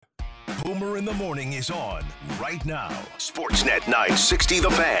Boomer in the Morning is on right now. Sportsnet 960 The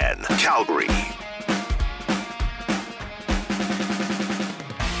Fan, Calgary.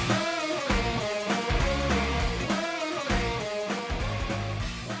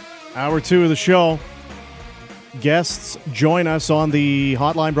 Hour 2 of the show. Guests join us on the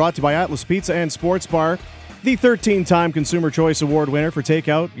hotline brought to you by Atlas Pizza and Sports Bar, the 13-time Consumer Choice Award winner for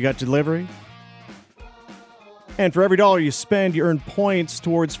takeout. You got delivery. And for every dollar you spend, you earn points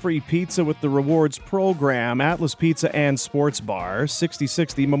towards free pizza with the rewards program. Atlas Pizza and Sports Bar,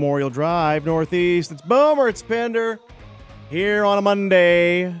 6060 Memorial Drive, Northeast. It's Boomer, it's Pinder, here on a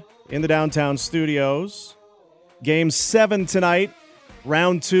Monday in the downtown studios. Game 7 tonight.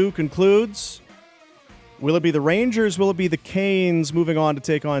 Round 2 concludes. Will it be the Rangers? Will it be the Canes moving on to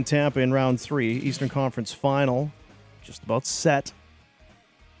take on Tampa in round 3? Eastern Conference Final. Just about set.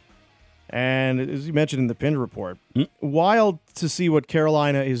 And as you mentioned in the Pinder report, wild to see what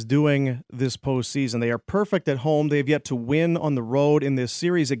Carolina is doing this postseason. They are perfect at home. They've yet to win on the road in this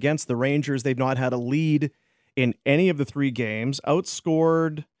series against the Rangers. They've not had a lead in any of the 3 games.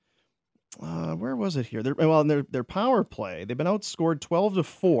 Outscored, where was it here? Their power play. They've been outscored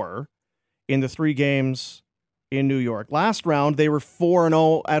 12-4 in the 3 games in New York. Last round, they were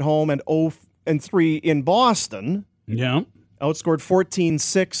 4-0 at home and 0-3 in Boston. Yeah. Outscored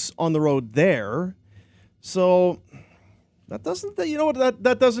 14-6 on the road there. So that doesn't,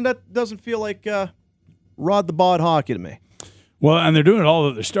 that doesn't feel like Rod the Bod hockey to me. Well, and they're doing it all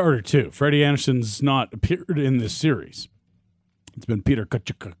at the starter too. Freddie Anderson's not appeared in this series. It's been Peter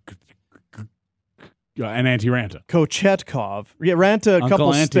Kachuk and Antti Ranta. Kochetkov. Yeah, Ranta, a Uncle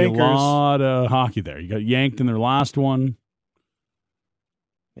couple Antti, stinkers. A lot of hockey there. You got yanked in their last one.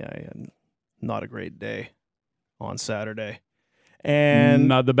 Yeah, not a great day on Saturday. And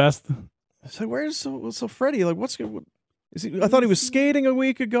not the best. So where's so Freddie? Like, what's good? Is he? I thought he was skating a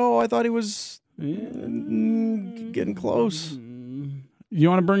week ago. I thought he was getting close. You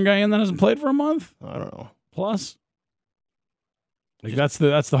want to bring a guy in that hasn't played for a month? I don't know. Plus, like that's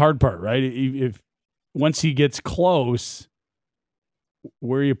the hard part, right? If once he gets close,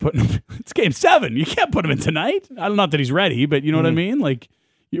 where are you putting him? It's game 7. You can't put him in tonight. I don't know that he's ready, but you know what I mean. Like,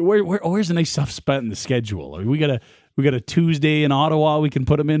 where's a nice soft spot in the schedule? We got a Tuesday in Ottawa. We can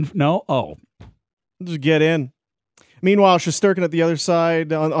put him in. No, just get in. Meanwhile, Shesterkin at the other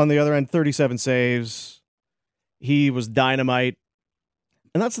side, on the other end, 37 saves. He was dynamite.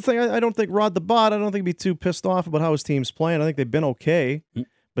 And that's the thing. I don't think Rod the Bod, I don't think he'd be too pissed off about how his team's playing. I think they've been okay,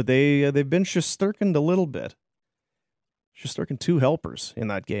 but they've been Shesterkin'd a little bit. Shesterkin 2 helpers in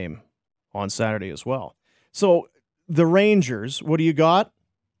that game on Saturday as well. So the Rangers, what do you got?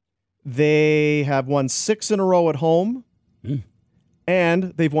 They have won 6 in a row at home, and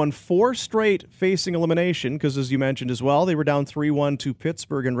they've won 4 straight facing elimination because, as you mentioned as well, they were down 3-1 to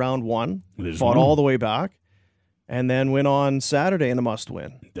Pittsburgh in round 1, fought all the way back, and then went on Saturday in a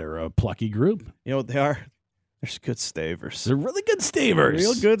must-win. They're a plucky group. You know, they are. They're good stavers. They're really good stavers.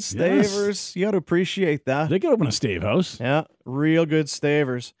 Real good stavers. Yes. You got to appreciate that. They could open a stave house. Yeah, real good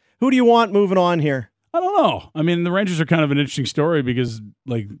stavers. Who do you want moving on here? I don't know. I mean, the Rangers are kind of an interesting story because,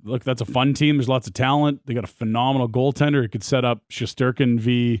 like, look, that's a fun team. There's lots of talent. They got a phenomenal goaltender. It could set up Shesterkin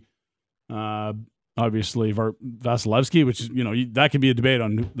v. Obviously Vasilevsky, which is, that could be a debate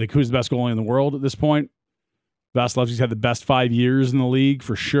on like who's the best goalie in the world at this point. Vasilevsky's had the best 5 years in the league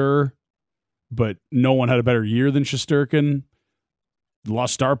for sure, but no one had a better year than Shesterkin.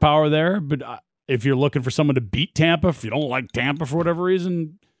 Lost star power there, but if you're looking for someone to beat Tampa, if you don't like Tampa for whatever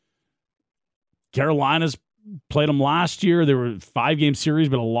reason, Carolina's played them last year. They were a 5-game series,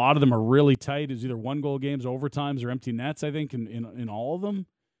 but a lot of them are really tight. It's either 1-goal games, overtimes, or empty nets, I think, in all of them.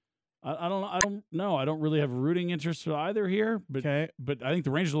 I don't know. I don't really have a rooting interest either here, but but I think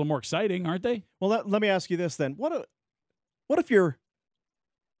the Rangers are a little more exciting, aren't they? Well, let me ask you this then. What if you're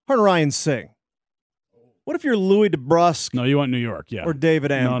Ryan Singh? What if you're Louis DeBrusque? No, you want New York, yeah. Or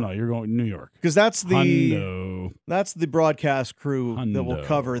David Amber? No, you're going New York. Because that's the broadcast crew that will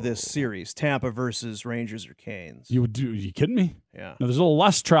cover this series: Tampa versus Rangers or Canes. Are you kidding me? Yeah. Now there's a little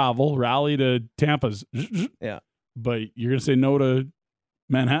less travel. Rally to Tampa's. Yeah. But you're gonna say no to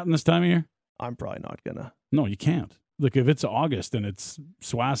Manhattan this time of year? I'm probably not gonna. No, you can't. Look, if it's August and it's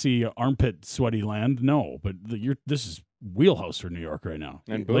swassy armpit sweaty land, no. But this is wheelhouse for New York right now.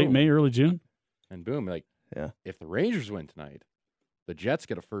 And late boom. May, early June. And boom, yeah. If the Rangers win tonight, the Jets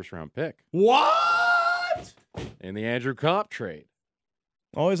get a first-round pick. What? In the Andrew Kopp trade.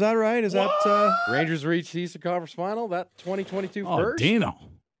 Oh, is that right? Is that Rangers reach the Eastern Conference Final? That 2022 first Dino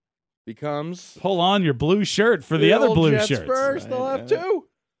becomes pull on your blue shirt for the other blue Jets shirts. First, they'll have 2.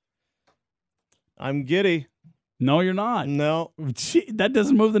 I'm giddy. No, you're not. No. That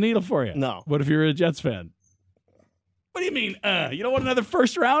doesn't move the needle for you. No. What if you're a Jets fan? What do you mean? You don't want another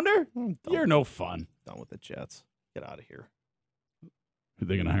first rounder? You're no fun. Done with the Jets. Get out of here. Are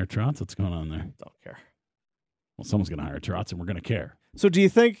they going to hire Trotz? What's going on there? Don't care. Well, someone's going to hire Trotz, and we're going to care. So do you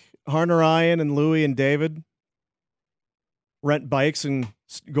think Harnarayan and Louie and David rent bikes and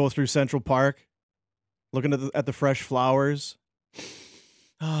go through Central Park looking at the fresh flowers?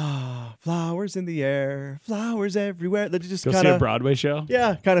 Ah, flowers in the air, flowers everywhere. They just Go kind see a of Broadway show?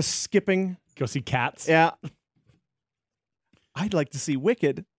 Yeah, kind of skipping. Go see Cats? Yeah. I'd like to see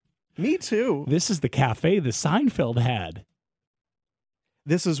Wicked. Me too. This is the cafe the Seinfeld had.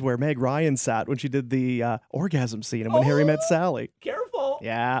 This is where Meg Ryan sat when she did the orgasm scene and When Harry Met Sally. Careful.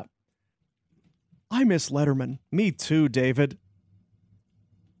 Yeah. I miss Letterman. Me too, David,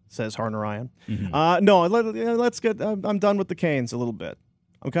 says Harnarayan. Mm-hmm. No, let's get. I'm done with the Canes a little bit.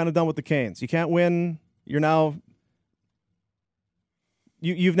 I'm kind of done with the Canes. You can't win. You're now.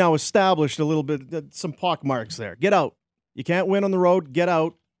 You've now established a little bit some pock marks there. Get out. You can't win on the road. Get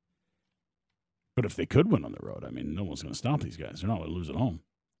out. But if they could win on the road, I mean, no one's going to stop these guys. They're not going to lose at home.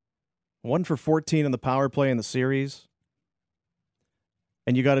 1 for 14 in the power play in the series.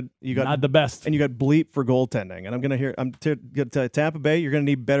 And you got Not the best. And you got bleep for goaltending. And I'm going to hear, to Tampa Bay, you're going to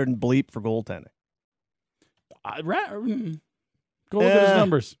need better than bleep for goaltending. Go look at his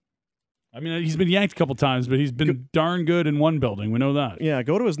numbers. I mean, he's been yanked a couple times, but he's been darn good in one building. We know that. Yeah,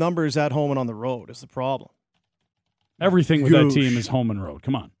 go to his numbers at home and on the road is the problem. Everything with that team is home and road.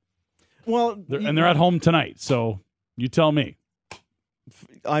 Come on. Well, they're at home tonight, so you tell me.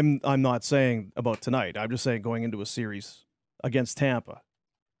 I'm not saying about tonight. I'm just saying going into a series against Tampa.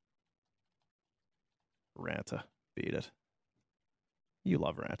 Ranta, beat it. You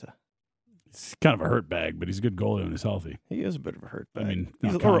love Ranta. He's kind of a hurt bag, but he's a good goalie when he's healthy. He is a bit of a hurt bag. I mean,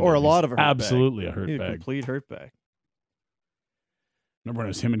 or a lot of a hurt absolutely bag. a hurt He's bag. A complete hurt bag. Remember when it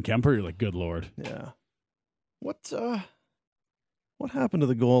was him and Kemper? You're like, good Lord. Yeah. What happened to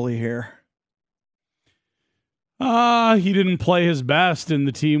the goalie here? He didn't play his best, and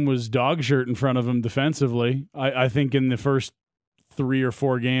the team was dog shirt in front of him defensively. I think in the first 3 or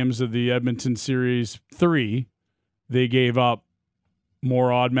 4 games of the Edmonton series, 3, they gave up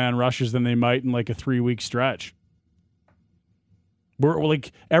more odd man rushes than they might in like a 3-week stretch.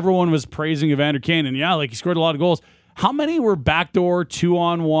 Like everyone was praising Evander Kane, and yeah, like he scored a lot of goals. How many were backdoor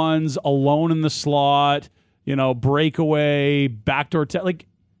 2-on-1s, alone in the slot, breakaway, backdoor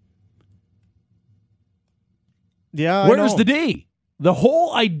yeah, where's the D? The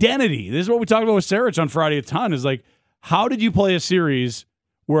whole identity. This is what we talked about with Sarich on Friday a ton, is like, how did you play a series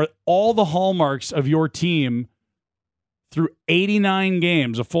where all the hallmarks of your team through 89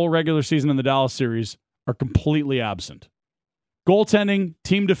 games, a full regular season in the Dallas series, are completely absent? Goaltending,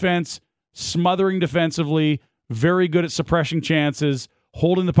 team defense, smothering defensively, very good at suppressing chances,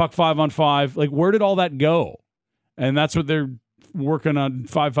 holding the puck 5-on-5. Like, where did all that go? And that's what they're working on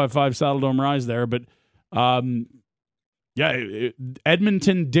 555 Saddledome Rise there. But,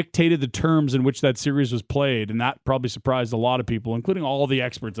 Edmonton dictated the terms in which that series was played, and that probably surprised a lot of people, including all the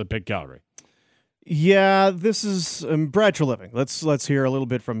experts that picked Calgary. Yeah, this is Brad Treliving. Let's hear a little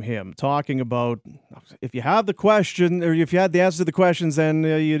bit from him talking about if you have the question or if you had the answer to the questions, then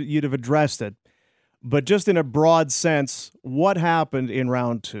you'd have addressed it. But just in a broad sense, what happened in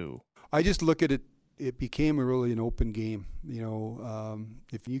round 2? I just look at it. It became really an open game.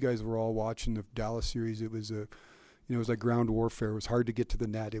 If you guys were all watching the Dallas series, it was it was like ground warfare. It was hard to get to the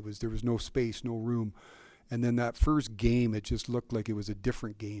net. There was no space, no room. And then that first game, it just looked like it was a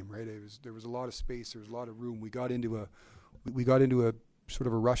different game, right? There was a lot of space, there was a lot of room. We got into a sort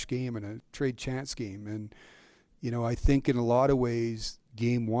of a rush game and a trade chance game. And I think in a lot of ways,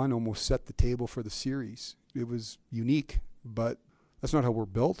 game 1 almost set the table for the series. It was unique, but that's not how we're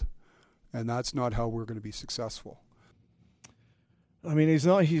built, and that's not how we're going to be successful. I mean,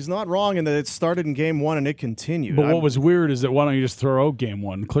 he's not wrong in that it started in game 1 and it continued. But what was weird is that why don't you just throw out game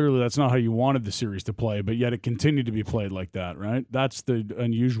 1? Clearly, that's not how you wanted the series to play, but yet it continued to be played like that, right? That's the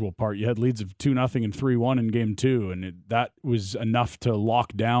unusual part. You had leads of 2-0 and 3-1 in game 2, and that was enough to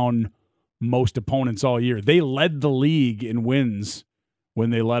lock down most opponents all year. They led the league in wins when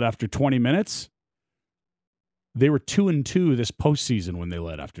they led after 20 minutes. They were 2-2 this postseason when they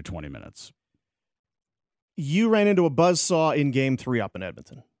led after 20 minutes. You ran into a buzzsaw in game 3 up in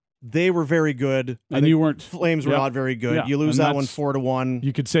Edmonton. They were very good. And you weren't. Flames were not very good. Yeah, you lose that one 4-1.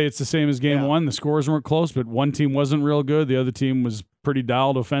 You could say it's the same as game 1. The scores weren't close, but one team wasn't real good. The other team was pretty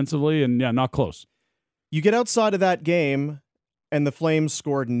dialed offensively, and not close. You get outside of that game, and the Flames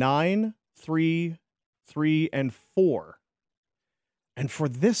scored 9, 3, 3, and 4. And for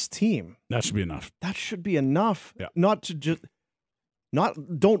this team, That should be enough. that should be enough. Yeah. Not to just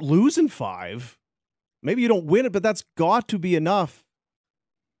don't lose in 5. Maybe you don't win it, but that's got to be enough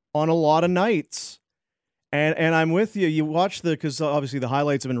on a lot of nights. And I'm with you. You watch because obviously the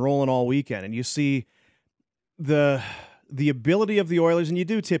highlights have been rolling all weekend, and you see the ability of the Oilers, and you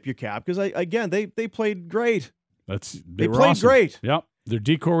do tip your cap because they played great. They were played awesome. great. Yep. Their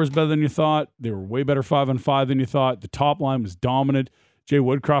decor was better than you thought. They were way better 5-on-5 than you thought. The top line was dominant. Jay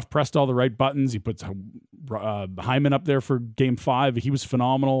Woodcroft pressed all the right buttons. He puts Hyman up there for Game 5. He was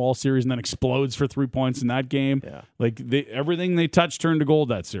phenomenal all series, and then explodes for 3 points in that game. Yeah. Like everything they touched turned to gold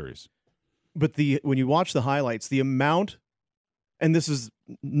that series. But when you watch the highlights, the amount, and this is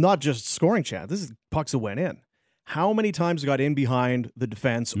not just scoring chance, this is pucks that went in. How many times it got in behind the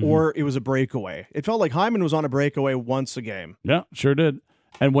defense, or it was a breakaway? It felt like Hyman was on a breakaway once a game. Yeah, sure did.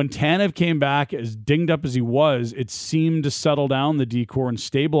 And when Tanev came back, as dinged up as he was, it seemed to settle down the decor and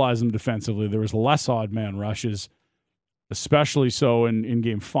stabilize them defensively. There was less odd man rushes, especially so in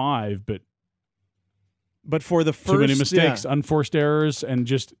Game 5. But for the first... Too many mistakes, unforced errors, and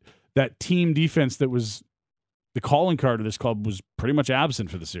just that team defense that was the calling card of this club was pretty much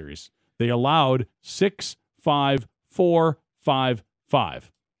absent for the series. They allowed 6, 5, 4, 5,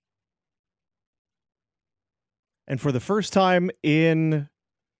 5. And for the first time in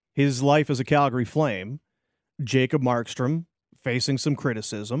his life as a Calgary Flame, Jacob Markstrom facing some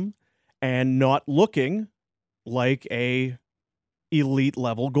criticism and not looking like a elite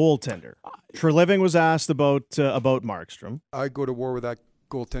level goaltender. Treliving was asked about Markstrom. I'd go to war with that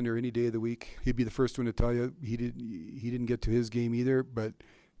goaltender any day of the week. He'd be the first one to tell you he didn't get to his game either, but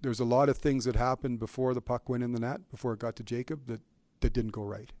there's a lot of things that happened before the puck went in the net, before it got to Jacob, that didn't go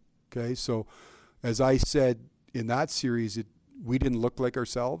right. Okay, so as I said in that series, we didn't look like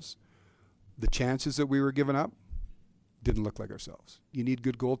ourselves. The chances that we were giving up didn't look like ourselves. You need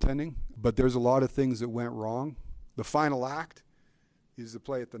good goaltending, but there's a lot of things that went wrong. The final act is the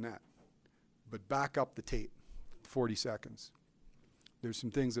play at the net, but back up the tape 40 seconds. There's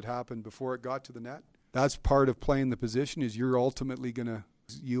some things that happened before it got to the net. That's part of playing the position, is you're ultimately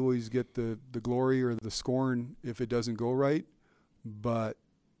you always get the glory or the scorn if it doesn't go right. But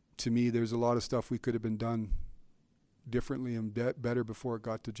to me, there's a lot of stuff we could have been done differently and better before it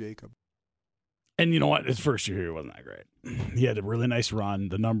got to Jacob. And you know what? His first year here wasn't that great. He had a really nice run.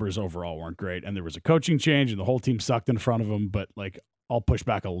 The numbers overall weren't great. And there was a coaching change, and the whole team sucked in front of him. But, I'll push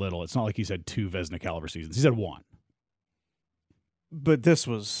back a little. It's not like he's had 2 Vezina caliber seasons. He's had 1. But this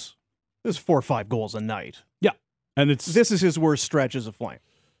was 4 or 5 goals a night. Yeah. And this is his worst stretch as a Flame.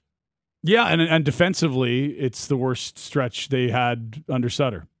 Yeah, and defensively, it's the worst stretch they had under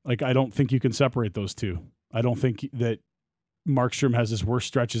Sutter. I don't think you can separate those two. I don't think that Markstrom has his worst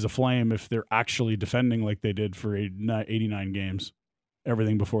stretch as a Flame if they're actually defending like they did for 89 games,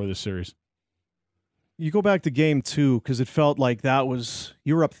 everything before this series. You go back to Game 2, because it felt like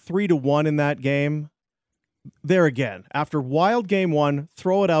you were up 3-1 in that game. There again, after wild Game 1,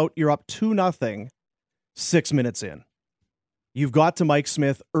 throw it out, you're up 2-0, 6 minutes in. You've got to Mike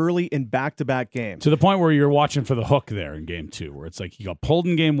Smith early in back-to-back games. To the point where you're watching for the hook there in Game 2, where it's like he got pulled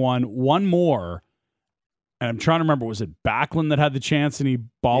in Game 1, one more, and I'm trying to remember, was it Backlund that had the chance and he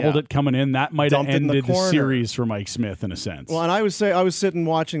bobbled it coming in? That might have ended the series for Mike Smith in a sense. Well, and I was sitting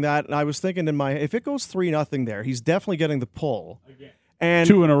watching that, and I was thinking in my, if it goes 3-0 there, he's definitely getting the pull. And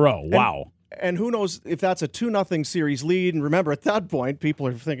 2 in a row. Wow. And who knows if that's a 2-0 series lead. And remember, at that point, people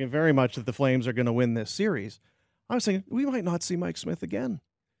are thinking very much that the Flames are going to win this series. I was thinking, we might not see Mike Smith again.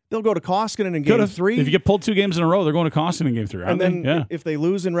 They'll go to Koskinen in Game 3. If you get pulled 2 games in a row, they're going to Koskinen in Game 3. And then if they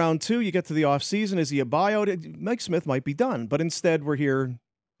lose in round 2, you get to the offseason. Is he a buyout? Mike Smith might be done. But instead, we're here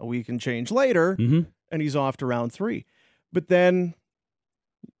a week and change later, and he's off to round 3. But then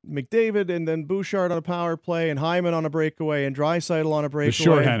McDavid and then Bouchard on a power play and Hyman on a breakaway and Draisaitl on a breakaway. The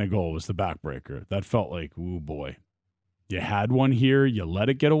shorthanded goal was the backbreaker. That felt like, ooh, boy. You had one here. You let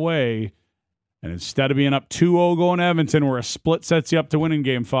it get away. And instead of being up 2-0 going to Edmonton, where a split sets you up to win in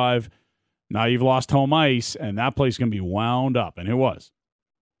Game 5, now you've lost home ice, and that place is going to be wound up. And it was.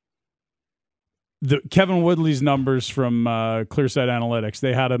 Kevin Woodley's numbers from Clearside Analytics,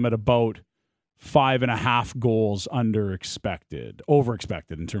 they had him at about 5.5 goals over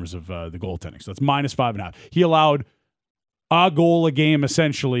expected in terms of the goaltending. So that's minus 5.5. He allowed a goal a game,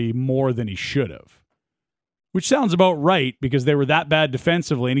 essentially, more than he should have. Which sounds about right because they were that bad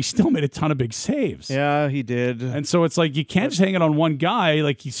defensively, and he still made a ton of big saves. Yeah, he did. And so it's like you can't just hang it on one guy.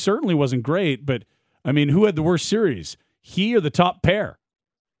 Like, he certainly wasn't great, but, I mean, who had the worst series? He or the top pair?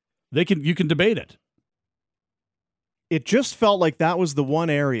 You can debate it. It just felt like that was the one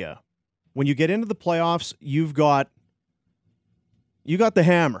area. When you get into the playoffs, you've got You got the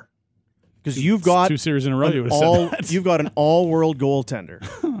hammer because you've got 2 series in a row. You would have said that. You've got an all-world goaltender,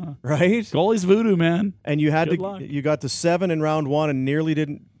 right? Goalie's voodoo, man. And you had Good luck. you got to 7 in round 1 and nearly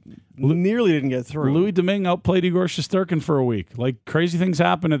didn't get through. Louis Domingue outplayed Igor Shesterkin for a week. Like, crazy things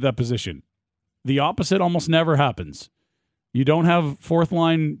happen at that position. The opposite almost never happens. You don't have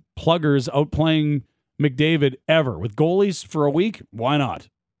fourth-line pluggers outplaying McDavid ever. With goalies for a week, why not?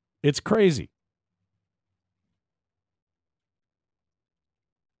 It's crazy.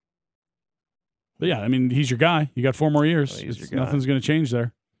 But yeah, I mean, he's your guy. You got 4 more years. He's your guy. Nothing's going to change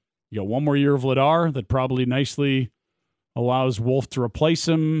there. You got 1 more year of Vladar that probably nicely allows Wolf to replace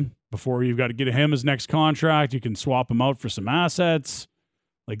him before you've got to get him his next contract. You can swap him out for some assets.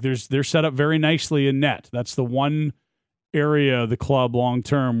 Like, they're set up very nicely in net. That's the one area of the club long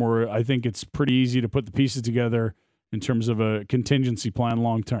term where I think it's pretty easy to put the pieces together in terms of a contingency plan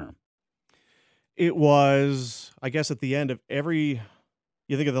long term. It was, I guess, at the end of you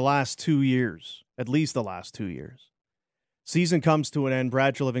think of the last 2 years, at least the last 2 years. Season comes to an end.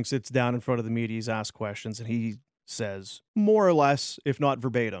 Brad Treliving sits down in front of the media. He's asked questions, and he says, more or less, if not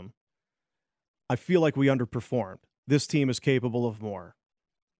verbatim, I feel like we underperformed. This team is capable of more.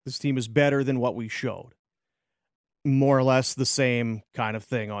 This team is better than what we showed. More or less the same kind of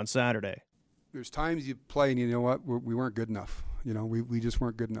thing on Saturday. There's times you play and you know what, we weren't good enough. We just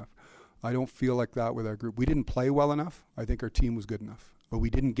weren't good enough. I don't feel like that with our group. We didn't play well enough. I think our team was good enough. But we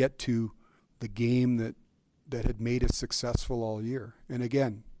didn't get to the game that had made us successful all year. And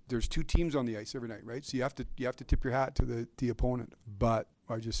again, there's 2 teams on the ice every night, right? So you have to tip your hat to the opponent. But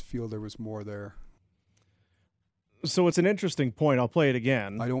I just feel there was more there. So it's an interesting point. I'll play it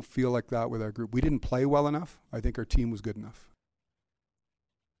again. I don't feel like that with our group. We didn't play well enough. I think our team was good enough.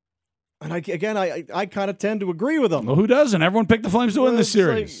 And I kind of tend to agree with them. Well, who doesn't? Everyone picked the Flames to win this It's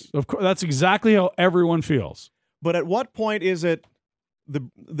series. Of course, that's exactly how everyone feels. But at what point is it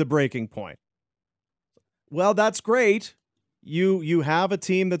the breaking point? Well, that's great. You have a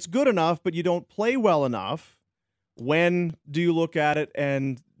team that's good enough, but you don't play well enough. When do you look at it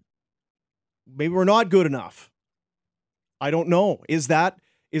and maybe we're not good enough? I don't know. Is that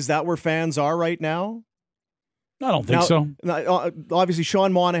where fans are right now? I don't think so. Obviously,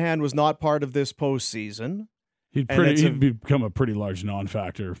 Sean Monahan was not part of this postseason. He'd become a pretty large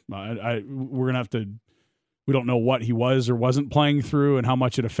non-factor. We're gonna have to. We don't know what he was or wasn't playing through and how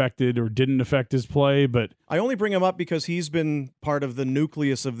much it affected or didn't affect his play. But I only bring him up because he's been part of the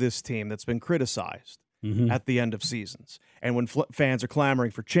nucleus of this team that's been criticized at the end of seasons. And when fans are clamoring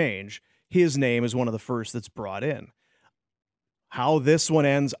for change, his name is one of the first that's brought in. How this one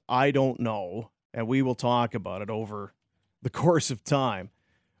ends, I don't know. And we will talk about it over the course of time.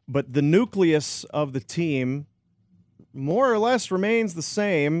 But the nucleus of the team more or less remains the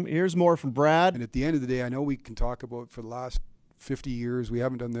same. Here's more from Brad. And at the end of the day, I know we can talk about for the last 50 years, we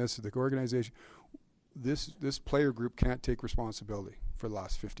haven't done this. The organization, this player group can't take responsibility for the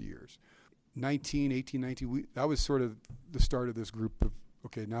last 50 years. 19, that was sort of the start of this group of,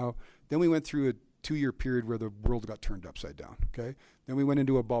 okay, now, then we went through a 2-year period where the world got turned upside down, okay? Then we went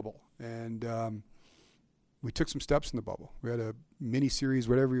into a bubble, and we took some steps in the bubble. We had a mini-series,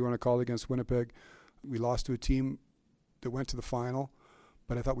 whatever you want to call it, against Winnipeg. We lost to a team that went to the final,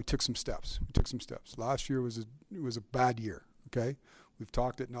 but I thought we took some steps. Last year was a bad year, okay? We've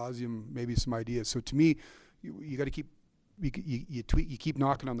talked ad nauseum, maybe some ideas. So to me, you got to keep, you keep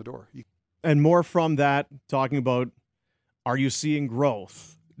knocking on the door. And more from that, talking about, are you seeing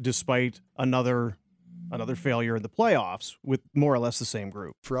growth despite another failure in the playoffs with more or less the same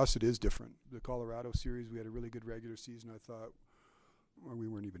group? For us, it is different. The Colorado series, we had a really good regular season. I thought, well, we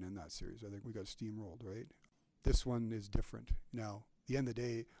weren't even in that series. I think we got steamrolled, right? This one is different. Now, at the end of the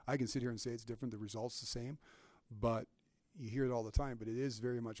day, I can sit here and say it's different. The result's the same, but you hear it all the time. But it is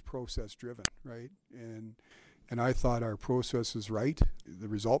very much process-driven, right? And I thought our process was right. The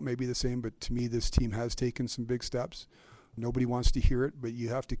result may be the same, but to me, this team has taken some big steps. Nobody wants to hear it, but you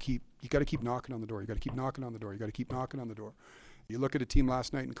got to keep knocking on the door. You got to keep knocking on the door. You got to keep knocking on the door. You look at a team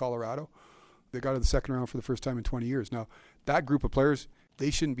last night in Colorado, they got to the second round for the first time in 20 years. Now, that group of players, they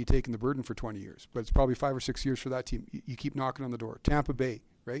shouldn't be taking the burden for 20 years, but it's probably 5 or 6 years for that team. You keep knocking on the door. Tampa Bay,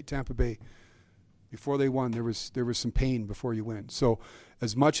 right? Tampa Bay. Before they won, there was some pain before you win. So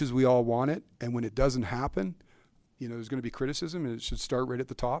as much as we all want it, and when it doesn't happen, there's going to be criticism, and it should start right at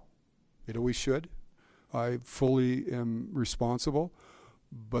the top. It always should. I fully am responsible,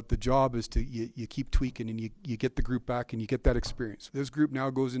 but the job is to you keep tweaking, and you get the group back, and you get that experience. This group now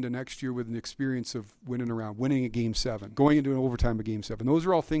goes into next year with an experience of winning a Game 7, going into an overtime of Game 7. Those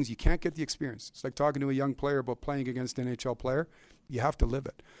are all things you can't get the experience. It's like talking to a young player about playing against an NHL player. You have to live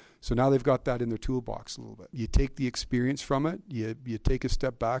it. So now they've got that in their toolbox a little bit. You take the experience from it, you take a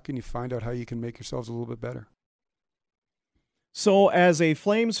step back, and you find out how you can make yourselves a little bit better. So as a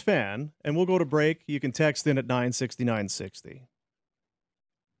Flames fan, and we'll go to break, you can text in at 960-960.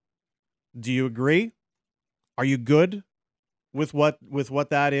 Do you agree? Are you good with what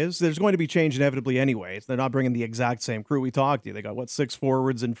that is? There's going to be change inevitably anyway. They're not bringing the exact same crew. We talked to you. They got, 6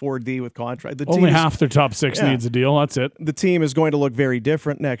 forwards and 4D with contract. Only half their top 6 needs a deal. That's it. The team is going to look very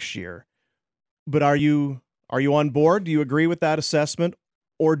different next year. But are you on board? Do you agree with that assessment,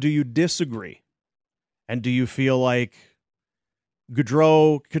 or do you disagree? And do you feel like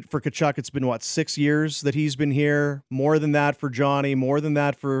Gaudreau, for Tkachuk, it's been, 6 years that he's been here? More than that for Johnny, more than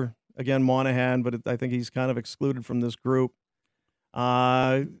that for, again, Monahan, but I think he's kind of excluded from this group.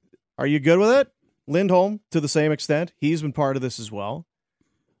 Are you good with it? Lindholm, to the same extent, he's been part of this as well.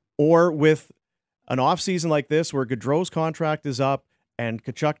 Or with an offseason like this where Gaudreau's contract is up and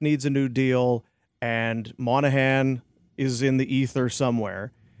Tkachuk needs a new deal and Monahan is in the ether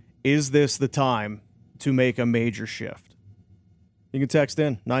somewhere, is this the time to make a major shift? You can text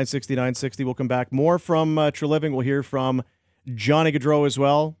in 960-960. We'll come back. More from Treliving. We'll hear from Johnny Gaudreau as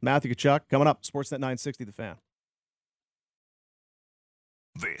well. Matthew Tkachuk coming up. Sportsnet 960, The Fan.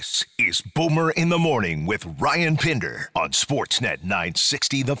 This is Boomer in the Morning with Ryan Pinder on Sportsnet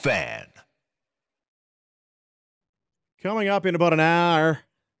 960 The Fan. Coming up in about an hour,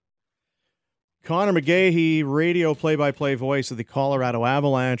 Connor McGahey, radio play-by-play voice of the Colorado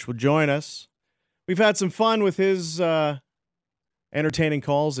Avalanche, will join us. We've had some fun with his entertaining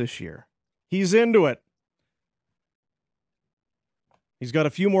calls this year. He's into it. He's got a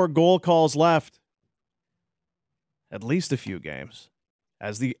few more goal calls left. At least a few games.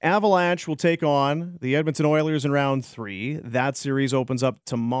 As the Avalanche will take on the Edmonton Oilers in round 3. That series opens up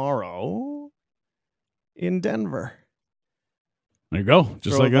tomorrow in Denver. There you go.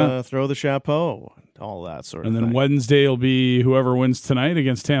 Just like that. Throw the chapeau. All that sort of thing. And then Wednesday will be whoever wins tonight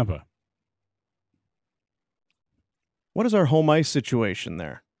against Tampa. What is our home ice situation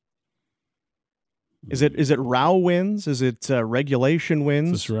there? Is it Row wins? Is it regulation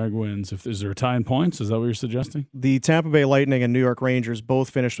wins? This reg wins. Is there a tie in points? Is that what you're suggesting? The Tampa Bay Lightning and New York Rangers both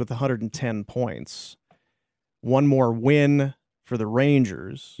finished with 110 points. One more win for the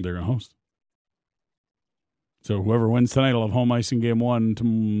Rangers. They're going to host. So whoever wins tonight will have home ice in game 1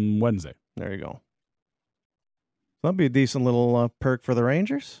 to Wednesday. There you go. That'd be a decent little perk for the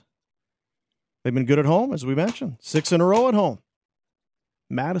Rangers. They've been good at home, as we mentioned. 6 in a row at home.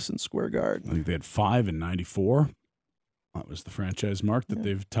 Madison Square Garden. I think they had 5 in 94. That was the franchise mark that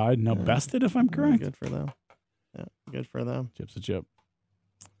they've tied, now bested, if I'm correct. Good for them. Yeah, good for them. Chip's a chip.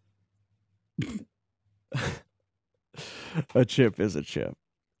 A chip is a chip.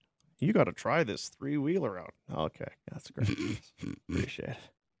 You got to try this 3-wheeler out. Okay, that's great. Appreciate it.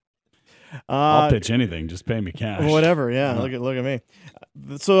 I'll pitch anything. Just pay me cash. Whatever. Yeah. Look at me.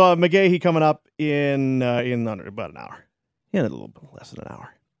 So McGahey coming up in under about an hour. Yeah, a little bit less than an hour.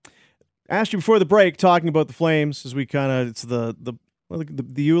 Asked you before the break, talking about the Flames, as we it's the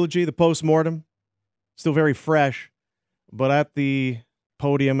eulogy, the post-mortem, still very fresh. But at the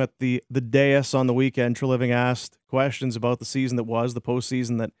podium, at the dais on the weekend, Treliving asked questions about the season that was, the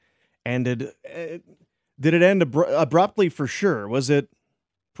postseason that ended. Did it end abruptly for sure? Was it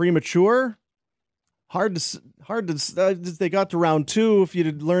premature? Hard to. They got to round 2. If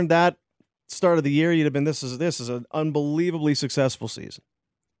you'd learned that start of the year, you'd have been, this is an unbelievably successful season.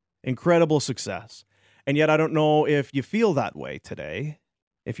 Incredible success. And yet I don't know if you feel that way today.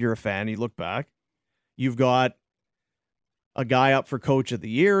 If you're a fan, you look back, you've got a guy up for coach of the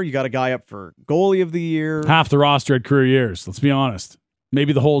year. You got a guy up for goalie of the year. Half the roster had career years. Let's be honest.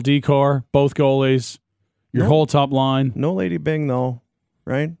 Maybe the whole decor, both goalies, your whole top line. No Lady Bing though,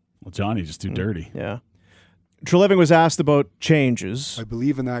 right? Well, Johnny just too dirty. Yeah. Treliving was asked about changes. I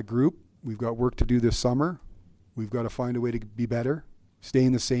believe in that group. We've got work to do this summer. We've got to find a way to be better.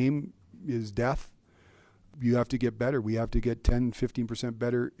 Staying the same is death. You have to get better. We have to get 10, 15%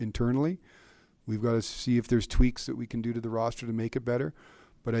 better internally. We've got to see if there's tweaks that we can do to the roster to make it better.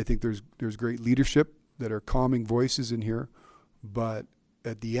 But I think there's great leadership that are calming voices in here. But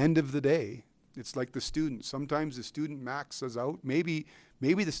at the end of the day, it's like the student. Sometimes the student maxes out. Maybe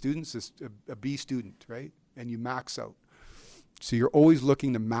the student's a B student, right? And you max out. So you're always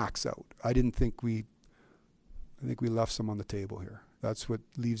looking to max out. I think we left some on the table here. That's what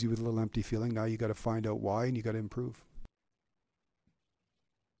leaves you with a little empty feeling. Now you got to find out why, and you got to improve.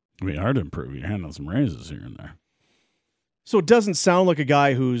 It'd be hard to improve. You're handling some raises here and there. So it doesn't sound like a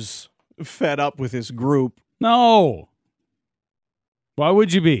guy who's fed up with his group. No. Why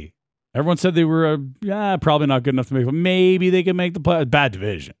would you be? Everyone said they were probably not good enough to make it. Maybe they can make the play. Bad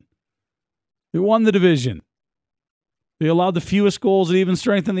division. They won the division. They allowed the fewest goals at even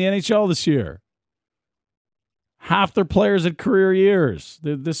strength in the NHL this year. Half their players had career years.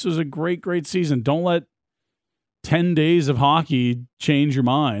 This was a great, great season. Don't let 10 days of hockey change your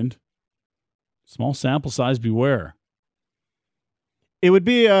mind. Small sample size, beware. It would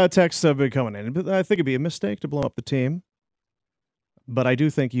be a text coming in, but I think it'd be a mistake to blow up the team. But I do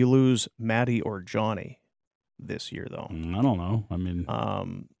think you lose Matty or Johnny this year, though. I don't know. I mean,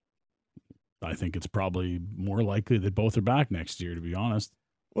 I think it's probably more likely that both are back next year, to be honest.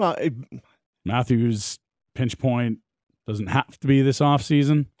 Well, Matthews' pinch point doesn't have to be this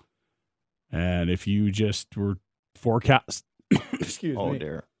offseason. And if you just were forecast... Excuse me. Oh,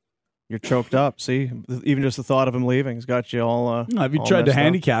 dear. You're choked up, see? Even just the thought of him leaving has got you all if you all tried to messed up.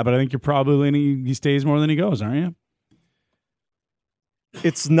 handicap it, I think you're probably leaning he stays more than he goes, aren't you?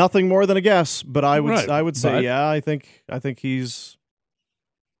 It's nothing more than a guess, but I would Right, say, but- yeah, I think he's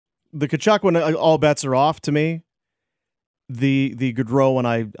the Tkachuk one. All bets are off to me. The Gaudreau one,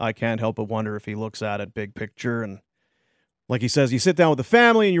 I can't help but wonder if he looks at it big picture, and like he says, you sit down with the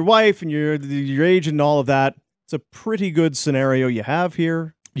family and your wife and your agent and all of that. It's a pretty good scenario you have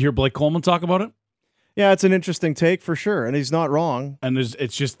here. You hear Blake Coleman talk about it? Yeah, it's an interesting take for sure, and he's not wrong. And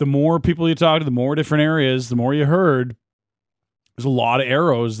it's just the more people you talk to, the more different areas, the more you heard. There's a lot of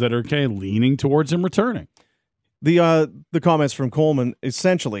arrows that are leaning towards him returning. The comments from Coleman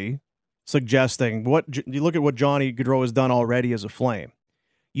essentially suggesting you look at what Johnny Gaudreau has done already as a Flame.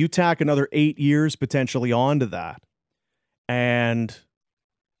 You tack another 8 years potentially onto that, and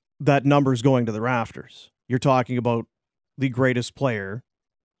that number's going to the rafters. You're talking about the greatest player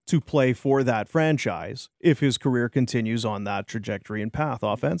to play for that franchise if his career continues on that trajectory and path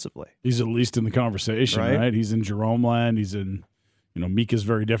offensively. He's at least in the conversation, right? He's in Jerome land. He's in, Mika's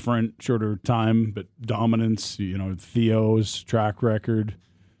very different, shorter time, but dominance, Theo's track record.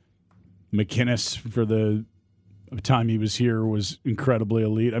 McInnes, for the time he was here, was incredibly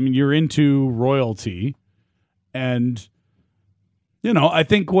elite. I mean, you're into royalty. And, I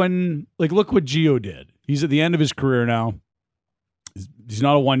think look what Gio did. He's at the end of his career now. He's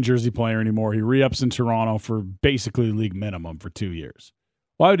not a one jersey player anymore. He re-ups in Toronto for basically league minimum for 2 years.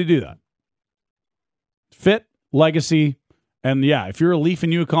 Why would he do that? Fit, legacy, and yeah, if you're a Leaf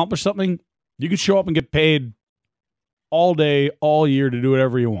and you accomplish something, you can show up and get paid all day, all year to do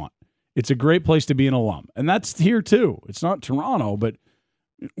whatever you want. It's a great place to be an alum. And that's here too. It's not Toronto, but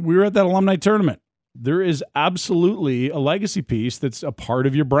we were at that alumni tournament. There is absolutely a legacy piece that's a part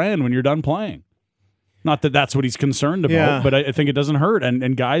of your brand when you're done playing. Not that that's what he's concerned about, but I think it doesn't hurt.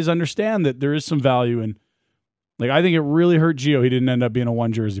 And guys understand that there is some value in, I think it really hurt Gio. He didn't end up being a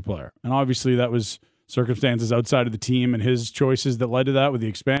one jersey player. And obviously that was circumstances outside of the team and his choices that led to that with the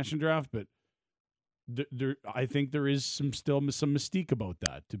expansion draft. But I think there is still some mystique about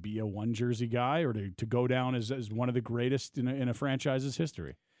that, to be a one jersey guy or to go down as one of the greatest in a franchise's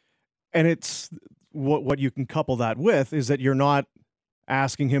history. And it's what you can couple that with is that you're not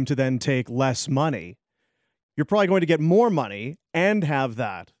asking him to then take less money. You're probably going to get more money and have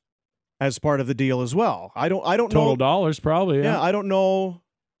that as part of the deal as well. I don't know Total dollars, probably. Yeah. I don't know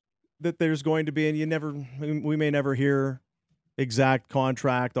that there's going to be, and we may never hear exact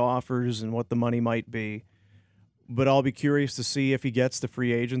contract offers and what the money might be, but I'll be curious to see if he gets the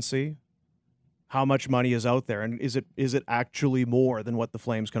free agency, how much money is out there, and is it actually more than what the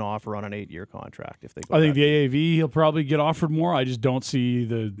Flames can offer on an 8-year contract if they go I think that the AAV he'll probably get offered more. I just don't see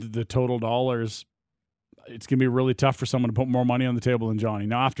the total dollars. It's going to be really tough for someone to put more money on the table than Johnny.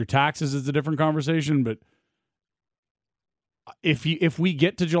 Now, after taxes, it's a different conversation, but if we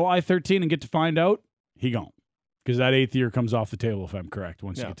get to July 13 and get to find out, he gone. Because that 8th year comes off the table, if I'm correct,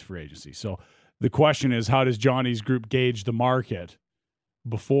 once you get to free agency. So the question is, how does Johnny's group gauge the market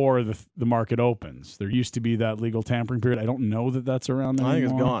before the market opens? There used to be that legal tampering period. I don't know that that's around there I think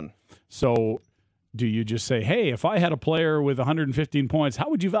anymore. it's gone. So do you just say, hey, if I had a player with 115 points, how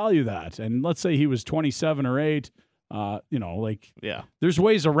would you value that? And let's say he was 27 or 8, there's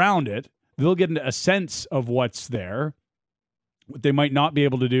ways around it. They'll get a sense of what's there. What they might not be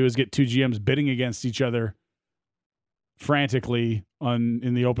able to do is get two GMs bidding against each other frantically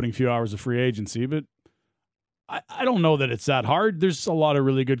in the opening few hours of free agency. But I don't know that it's that hard. There's a lot of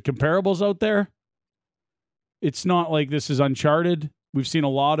really good comparables out there. It's not like this is uncharted. We've seen a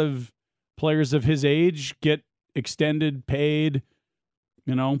lot of players of his age get extended, paid,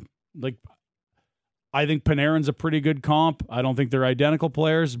 I think Panarin's a pretty good comp. I don't think they're identical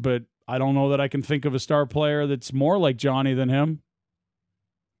players, but I don't know that I can think of a star player that's more like Johnny than him.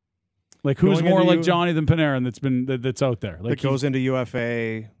 Who's more like Johnny than Panarin that's out there? That goes into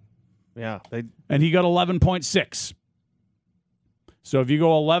UFA. Yeah. And he got 11.6. So if you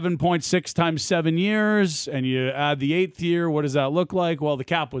go 11.6 times 7 years and you add the 8th year, what does that look like? Well, the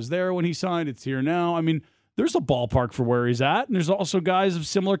cap was there when he signed. It's here now. I mean, there's a ballpark for where he's at. And there's also guys of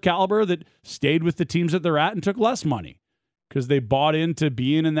similar caliber that stayed with the teams that they're at and took less money because they bought into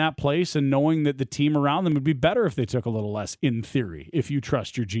being in that place and knowing that the team around them would be better if they took a little less, in theory, if you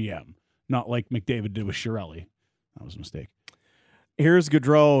trust your GM. Not like McDavid did with Chiarelli. That was a mistake. Here's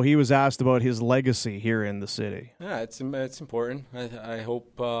Gaudreau. He was asked about his legacy here in the city. Yeah, it's important. I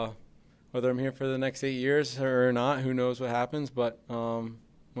hope whether I'm here for the next 8 years or not, who knows what happens. But when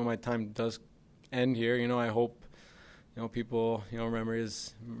my time does end here, I hope people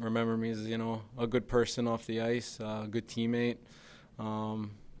remember me as a good person off the ice, a good teammate, and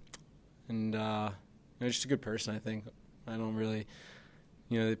just a good person. I think I don't really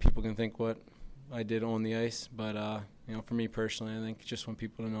that people can think what I did on the ice, but for me personally, I think just want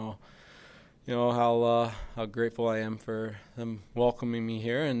people to know how grateful I am for them welcoming me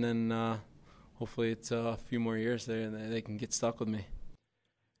here, and then hopefully it's a few more years there and they can get stuck with me.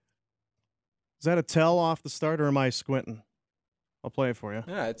 Is that a tell off the start, or am I squinting? I'll play it for you.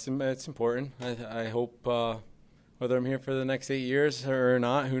 Yeah, it's important. I hope whether I'm here for the next 8 years or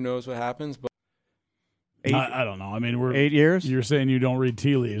not, who knows what happens. But I don't know. I mean, we're 8 years. You're saying you don't read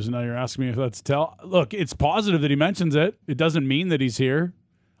tea leaves, and now you're asking me if that's a tell. Look, it's positive that he mentions it. It doesn't mean that he's here.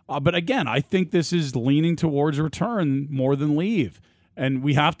 But again, I think this is leaning towards return more than leave. And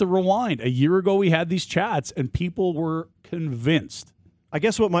we have to rewind. A year ago, we had these chats, and people were convinced. I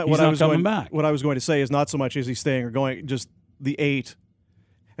guess what I was going to say is not so much is he staying or going, just the 8.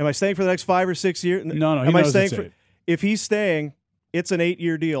 Am I staying for the next 5 or 6 years? No. Am I staying for? If he's staying, it's an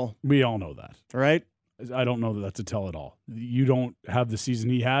 8-year deal. We all know that, right? I don't know that that's a tell at all. You don't have the season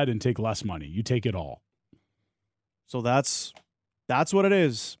he had and take less money. You take it all. So that's what it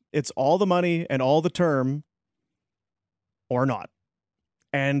is. It's all the money and all the term, or not.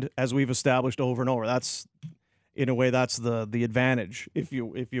 And as we've established over and over, that's in a way that's the advantage, if you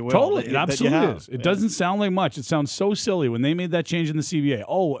will. Totally, it absolutely is. It doesn't sound like much. It sounds so silly when they made that change in the CBA.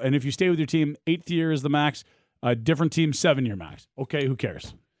 Oh, and if you stay with your team, 8th year is the max. A different team, 7-year max. Okay, who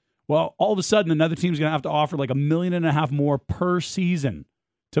cares? Well, all of a sudden, another team's going to have to offer like $1.5 million more per season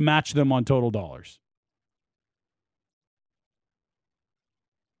to match them on total dollars.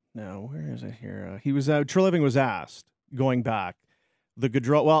 Now, where is it here? Treliving was asked, going back, the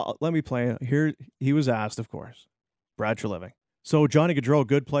Gaudreau. Well, let me play it. Here. He was asked, of course, Brad Treliving. So, Johnny Gaudreau,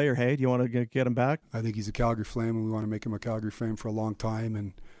 good player. Hey, do you want to get him back? I think he's a Calgary Flame, and we want to make him a Calgary Flame for a long time,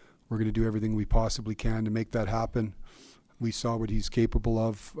 and we're going to do everything we possibly can to make that happen. We saw what he's capable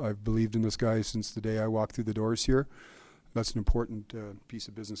of. I've believed in this guy since the day I walked through the doors here. That's an important piece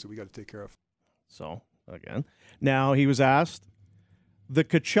of business that we got to take care of. So, again, now he was asked, the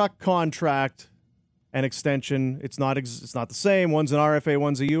Tkachuk contract and extension, it's not the same. One's an RFA,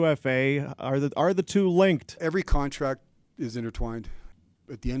 one's a UFA. Are the two linked? Every contract is intertwined.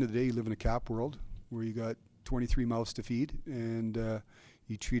 At the end of the day, you live in a cap world where you got 23 mouths to feed, and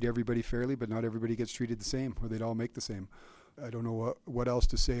you treat everybody fairly, but not everybody gets treated the same, or they'd all make the same. I don't know what else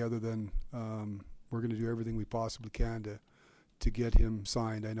to say other than we're going to do everything we possibly can to get him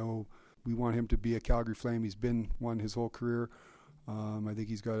signed. I know we want him to be a Calgary Flame. He's been one his whole career. I think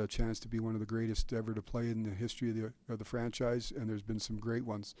he's got a chance to be one of the greatest ever to play in the history of the franchise, and there's been some great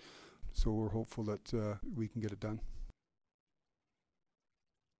ones. So we're hopeful that we can get it done.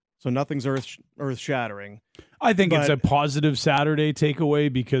 So nothing's earth-shattering. I think it's a positive Saturday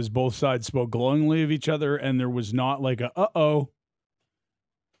takeaway because both sides spoke glowingly of each other, and there was not like a uh-oh.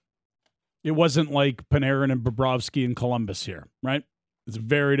 It wasn't like Panarin and Bobrovsky in Columbus here, right? It's a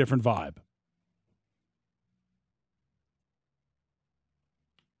very different vibe.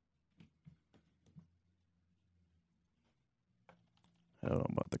 I don't know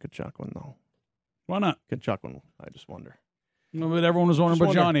about the Tkachuk one, though. Why not? Tkachuk one, I just wonder. No, but everyone was wondering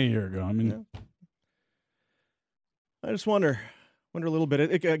about Johnny a year ago. I mean, yeah. I just wonder a little bit.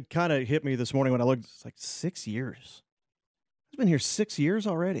 It kind of hit me this morning when I looked. It's like 6 years. He's been here 6 years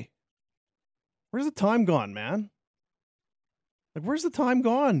already. Where's the time gone, man? Like, where's the time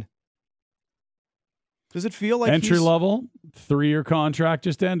gone? Does it feel like entry level 3-year contract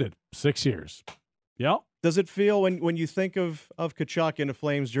just ended? 6 years. Yep. Does it feel when you think of Tkachuk in a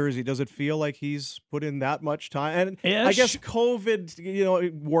Flames jersey, does it feel like he's put in that much time? And I guess COVID,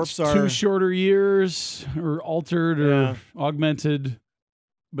 it warps our 2 shorter years or altered or augmented.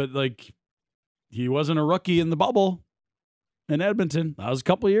 But like he wasn't a rookie in the bubble in Edmonton. That was a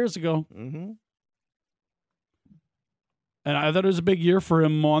couple of years ago. Mm-hmm. And I thought it was a big year for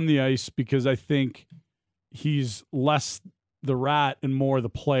him on the ice because I think he's less the rat and more the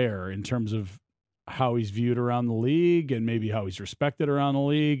player in terms of how he's viewed around the league and maybe how he's respected around the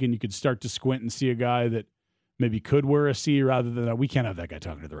league. And you could start to squint and see a guy that maybe could wear a C rather than we can't have that guy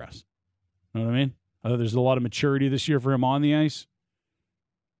talking to the rest. You know what I mean? There's a lot of maturity this year for him on the ice.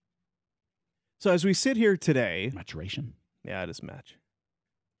 So as we sit here today, Maturation. Yeah, it is match.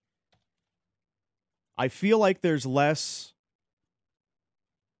 I feel like there's less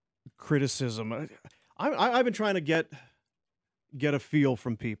criticism. I've been trying to get a feel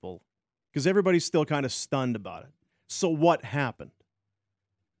from people because everybody's still kind of stunned about it. So what happened?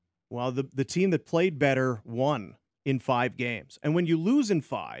 Well, the team that played better won in 5 games. And when you lose in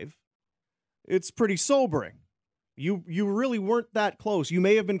 5, it's pretty sobering. You really weren't that close. You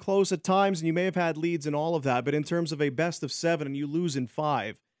may have been close at times and you may have had leads and all of that, but in terms of a best of 7 and you lose in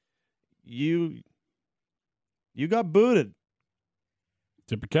 5, you got booted.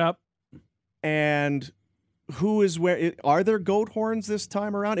 Tip of cap. And who is where? Are there goat horns this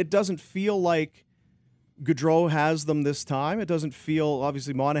time around? It doesn't feel like Gaudreau has them this time. It doesn't feel,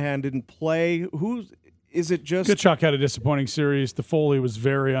 obviously Monahan didn't play. Is it just? Tkachuk had a disappointing series. The Foley was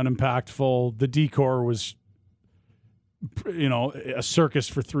very unimpactful. The decor was, a circus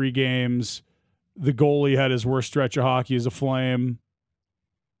for 3 games. The goalie had his worst stretch of hockey as a Flame.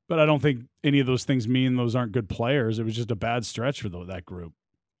 But I don't think any of those things mean those aren't good players. It was just a bad stretch for that group.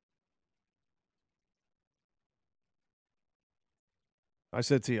 I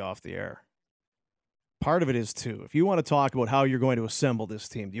said to you off the air, part of it is, too, if you want to talk about how you're going to assemble this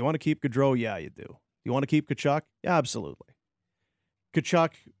team, do you want to keep Gaudreau? Yeah, you do. Do you want to keep Tkachuk? Yeah, absolutely.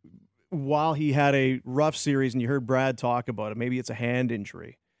 Tkachuk, while he had a rough series, and you heard Brad talk about it, maybe it's a hand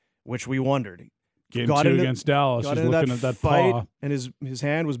injury, which we wondered. Game 2 against Dallas, he's looking at that fight, paw. and his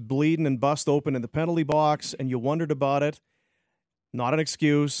hand was bleeding and bust open in the penalty box, and you wondered about it. Not an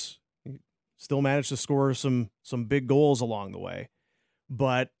excuse. He still managed to score some big goals along the way.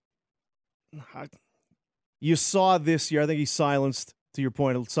 But you saw this year, I think he silenced, to your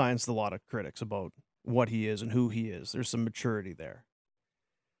point, silenced a lot of critics about what he is and who he is. There's some maturity there.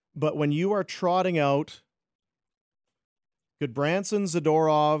 But when you are trotting out Goodbranson,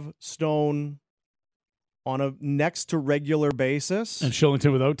 Zadorov, Stone on a next to regular basis. And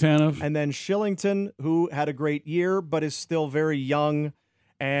Shillington without Tanev. And then Shillington, who had a great year but is still very young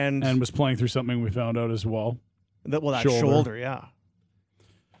and was playing through something we found out as well. That shoulder, yeah.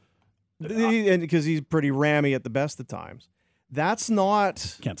 And because he's pretty rammy at the best of times. That's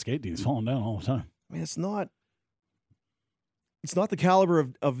not... Can't skate. He's falling down all the time. I mean, it's not the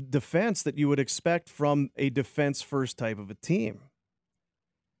caliber of defense that you would expect from a defense-first type of a team.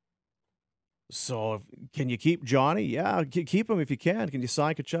 So can you keep Johnny? Yeah, keep him if you can. Can you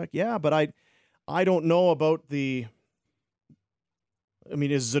sign Tkachuk? Yeah, but I don't know about the... I mean,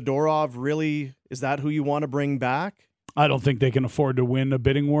 is Zadorov really... Is that who you want to bring back? I don't think they can afford to win a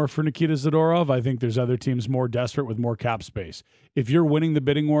bidding war for Nikita Zadorov. I think there's other teams more desperate with more cap space. If you're winning the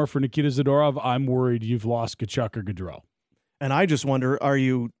bidding war for Nikita Zadorov, I'm worried you've lost Tkachuk or Gaudreau. And I just wonder, are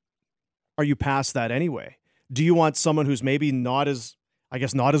you past that anyway? Do you want someone who's maybe not as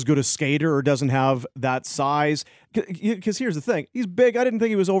good a skater or doesn't have that size? Because here's the thing. He's big. I didn't think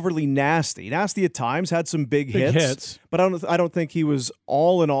he was overly nasty. Nasty at times, had some big hits. But I don't think he was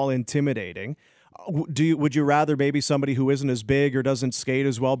all in all intimidating. Would you rather maybe somebody who isn't as big or doesn't skate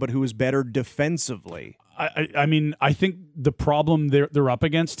as well, but who is better defensively? I mean, I think the problem they're up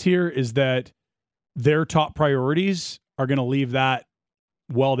against here is that their top priorities are going to leave that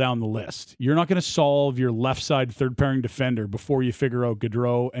well down the list. You're not going to solve your left side third pairing defender before you figure out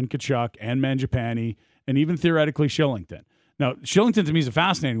Gaudreau and Tkachuk and Mangiapane and even theoretically Shillington. Now, Shillington to me is a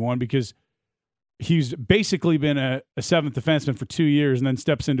fascinating one because he's basically been a 7th defenseman for 2 years and then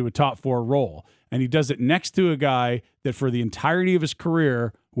steps into a top 4 role. And he does it next to a guy that for the entirety of his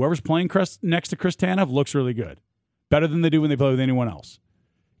career, whoever's playing next to Chris Tanev looks really good. Better than they do when they play with anyone else.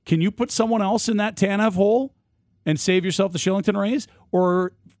 Can you put someone else in that Tanev hole and save yourself the Shillington raise?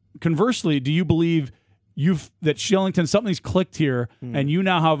 Or conversely, do you believe that Shillington, something's clicked here, and you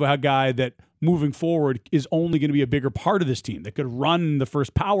now have a guy that moving forward is only going to be a bigger part of this team that could run the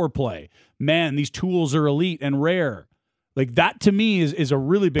first power play? Man, these tools are elite and rare. Like that to me is a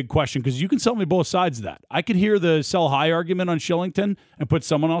really big question because you can sell me both sides of that. I could hear the sell high argument on Shillington and put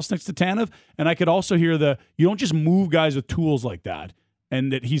someone else next to Tanev, and I could also hear you don't just move guys with tools like that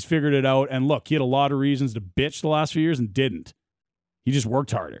and that he's figured it out. And look, he had a lot of reasons to bitch the last few years and didn't. He just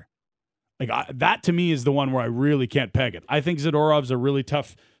worked harder. That to me is the one where I really can't peg it. I think Zadorov's a really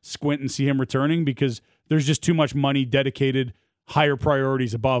tough squint and see him returning because there's just too much money dedicated, higher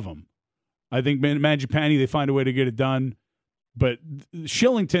priorities above him. I think Mangiapane, they find a way to get it done. But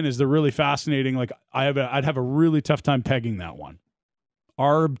Shillington is the really fascinating. I'd have a really tough time pegging that one.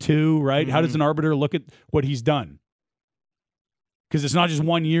 Arb too, right? How does an arbiter look at what he's done? Because it's not just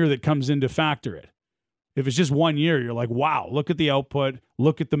 1 year that comes in to factor it. If it's just 1 year, you're like, wow, look at the output,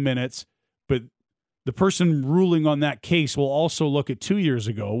 look at the minutes. But the person ruling on that case will also look at 2 years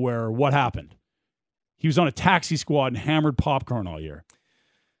ago where what happened? He was on a taxi squad and hammered popcorn all year.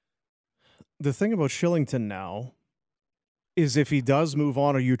 The thing about Shillington now is if he does move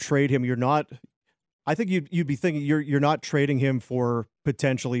on or you trade him, you're not – I think you'd be thinking you're not trading him for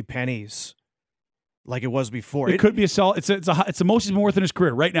potentially pennies like it was before. It could be a sell. It's the most he's been worth in his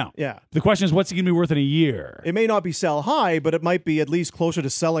career right now. Yeah. The question is, what's he going to be worth in a year? It may not be sell high, but it might be at least closer to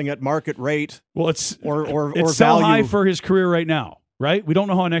selling at market rate. Well, it's value. sell high for his career right now, right? We don't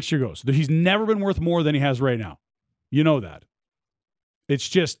know how next year goes. He's never been worth more than he has right now. You know that. It's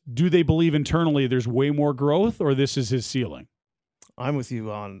just, do they believe internally there's way more growth, or this is his ceiling? I'm with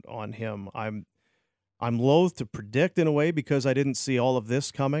you on him. I'm loath to predict in a way because I didn't see all of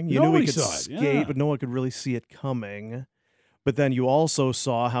this coming. You knew he could skate, but no one could really see it coming. But then you also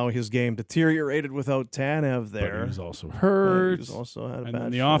saw how his game deteriorated without Tanev there. But he was also hurt. He also had a and bad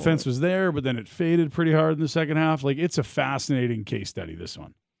then the shoulder. offense was there, but then it faded pretty hard in the second half. Like, it's a fascinating case study, this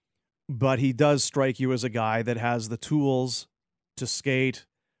one. But he does strike you as a guy that has the tools to skate,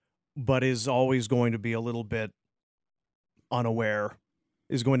 but is always going to be a little bit unaware,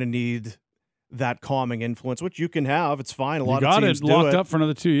 is going to need that calming influence, which you can have. It's fine. A lot of teams do it. You got it locked up for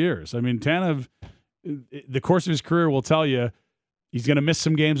another 2 years. I mean, Tanev, the course of his career will tell you he's going to miss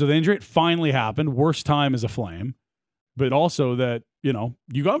some games with injury. It finally happened. Worst time as a Flame. But also that, you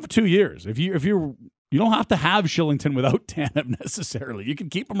got him for 2 years. If you don't have to have Shillington without Tanev necessarily. You can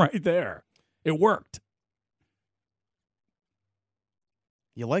keep him right there. It worked.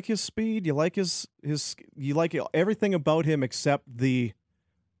 You like his speed. You like you like everything about him except the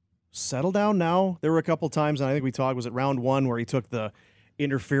settle down now. There were a couple times, and I think we talked, was it round one, where he took the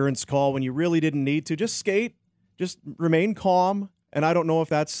interference call when you really didn't need to. Just skate. Just remain calm. And I don't know if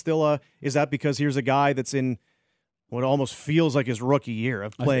that's still is that because here's a guy that's in what almost feels like his rookie year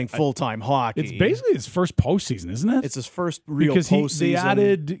of playing full-time hockey. It's basically his first postseason, isn't it? It's his first real postseason. They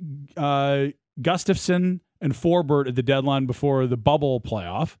postseason. added Gustafsson and Forbert at the deadline before the bubble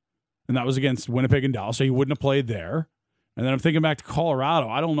playoff, and that was against Winnipeg and Dallas, so he wouldn't have played there. And then I'm thinking back to Colorado.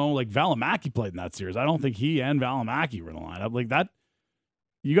 I don't know, like Valimaki played in that series. I don't think he and Valimaki were in the lineup. Like that,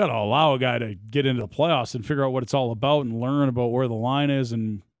 you got to allow a guy to get into the playoffs and figure out what it's all about and learn about where the line is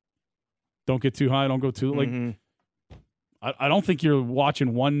and don't get too high, don't go too like. I don't think you're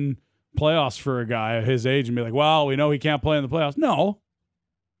watching one playoffs for a guy at his age and be like, well, we know he can't play in the playoffs. No.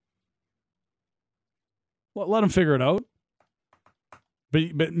 Let him figure it out.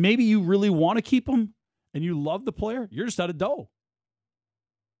 But maybe you really want to keep him and you love the player. You're just out of dough.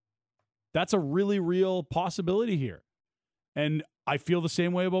 That's a really real possibility here. And I feel the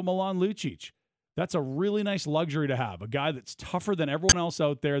same way about Milan Lucic. That's a really nice luxury to have. A guy that's tougher than everyone else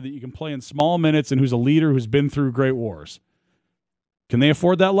out there that you can play in small minutes and who's a leader who's been through great wars. Can they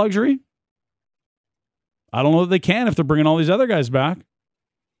afford that luxury? I don't know that they can if they're bringing all these other guys back.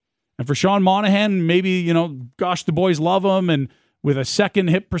 And for Sean Monahan, maybe, gosh, the boys love him, and with a second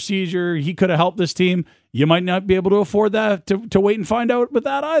hip procedure, he could have helped this team. You might not be able to afford that to wait and find out with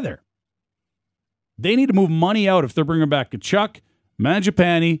that either. They need to move money out if they're bringing back Kachuk,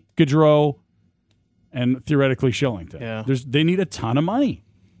 Mangiapane, Gaudreau, and theoretically Shillington. Yeah. They need a ton of money.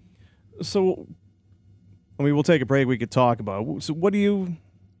 So, we'll take a break. We could talk about it. So, what do you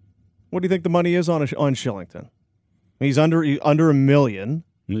think the money is on Shillington? He's under $1 million.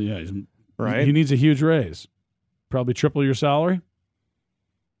 Yeah, right. He needs a huge raise. Probably triple your salary.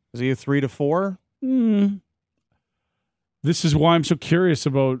 Is he a 3 to 4? This is why I'm so curious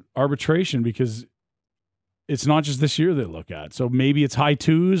about arbitration, because it's not just this year they look at. So maybe it's high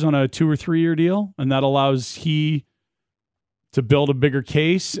 2s on a 2 or 3 year deal, and that allows he to build a bigger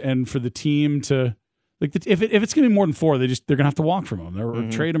case and for the team to if it's going to be more than 4, they're going to have to walk from him or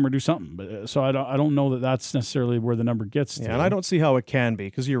trade him or do something. But so I don't know that that's necessarily where the number gets to. Yeah, and I don't see how it can be,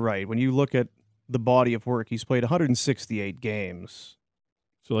 because you're right. When you look at the body of work, he's played 168 games.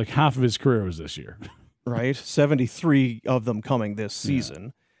 So like half of his career was this year. Right? 73 of them coming this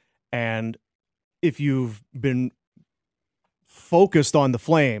season. Yeah. And if you've been focused on the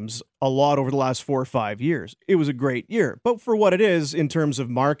Flames a lot over the last 4 or 5 years, it was a great year. But for what it is in terms of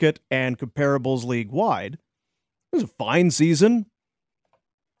market and comparables league-wide, it was a fine season.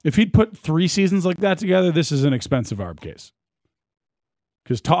 If he'd put 3 seasons like that together, this is an expensive ARB case.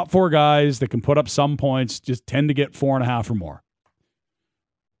 Because top 4 guys that can put up some points just tend to get 4.5 or more.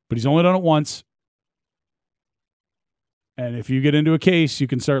 But he's only done it once. And if you get into a case, you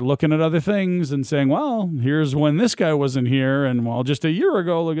can start looking at other things and saying, well, here's when this guy wasn't here. And well, just a year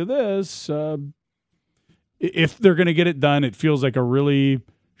ago, look at this. If they're going to get it done, it feels like a really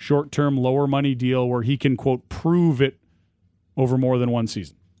short-term, lower money deal where he can, quote, prove it over more than one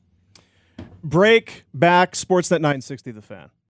season. Break back, Sportsnet 960, The Fan.